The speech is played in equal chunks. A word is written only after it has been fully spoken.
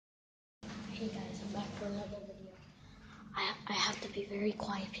for another video. I have to be very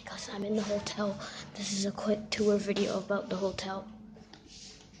quiet because I'm in the hotel. This is a quick tour video about the hotel.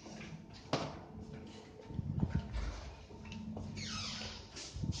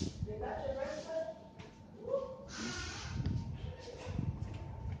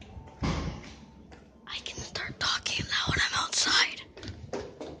 I can start talking now when I'm outside.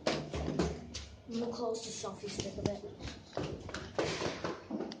 I'm gonna close the selfie stick a bit.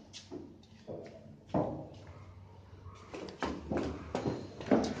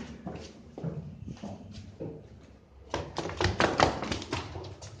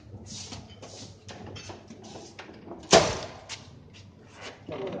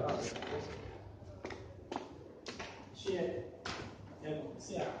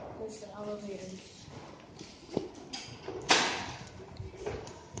 Here's the elevator.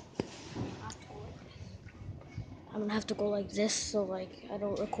 I'm gonna have to go like this so like I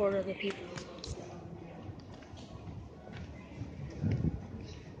don't record other people.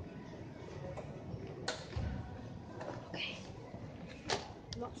 Okay.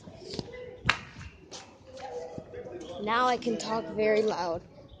 Now I can talk very loud.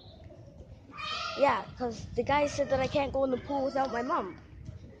 Yeah, because the guy said that I can't go in the pool without my mom.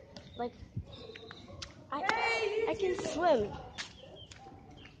 Like, I can swim.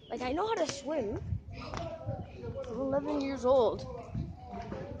 Like, I know how to swim. I'm 11 years old.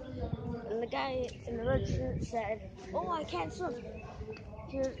 And the guy in the red shirt said, "Oh, I can't swim."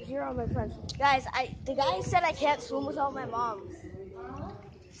 Here are my friends. Guys, the guy said I can't swim without my mom.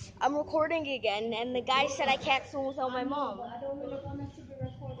 I'm recording again, and the guy said I can't swim without my mom. I don't really want it to be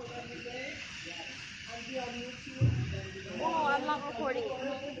recorded every day and be on YouTube. Oh, no, I'm not recording it. If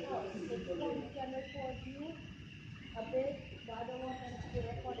you want, we can record you a bit, but I don't want them to be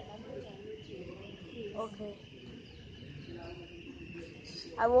recorded and put on YouTube. Please. Okay.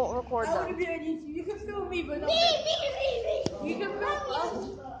 I won't record I want to them. be on YouTube. You can film me, but not me. You can film us,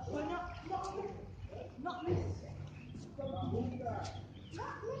 but not me.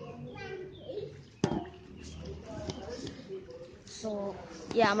 So,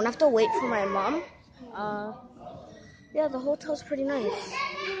 yeah, I'm gonna have to wait for my mom. Yeah, the hotel's pretty nice.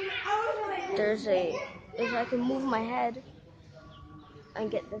 If I can move my head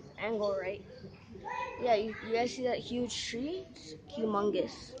and get this angle right. Yeah, you guys see that huge tree? It's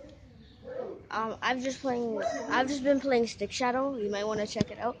humongous. I've just been playing Stick Shadow. You might want to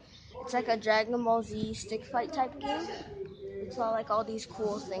check it out. It's like a Dragon Ball Z stick fight type game. It's all these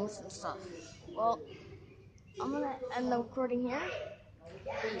cool things and stuff. Well, I'm gonna end the recording here.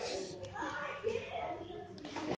 Peace.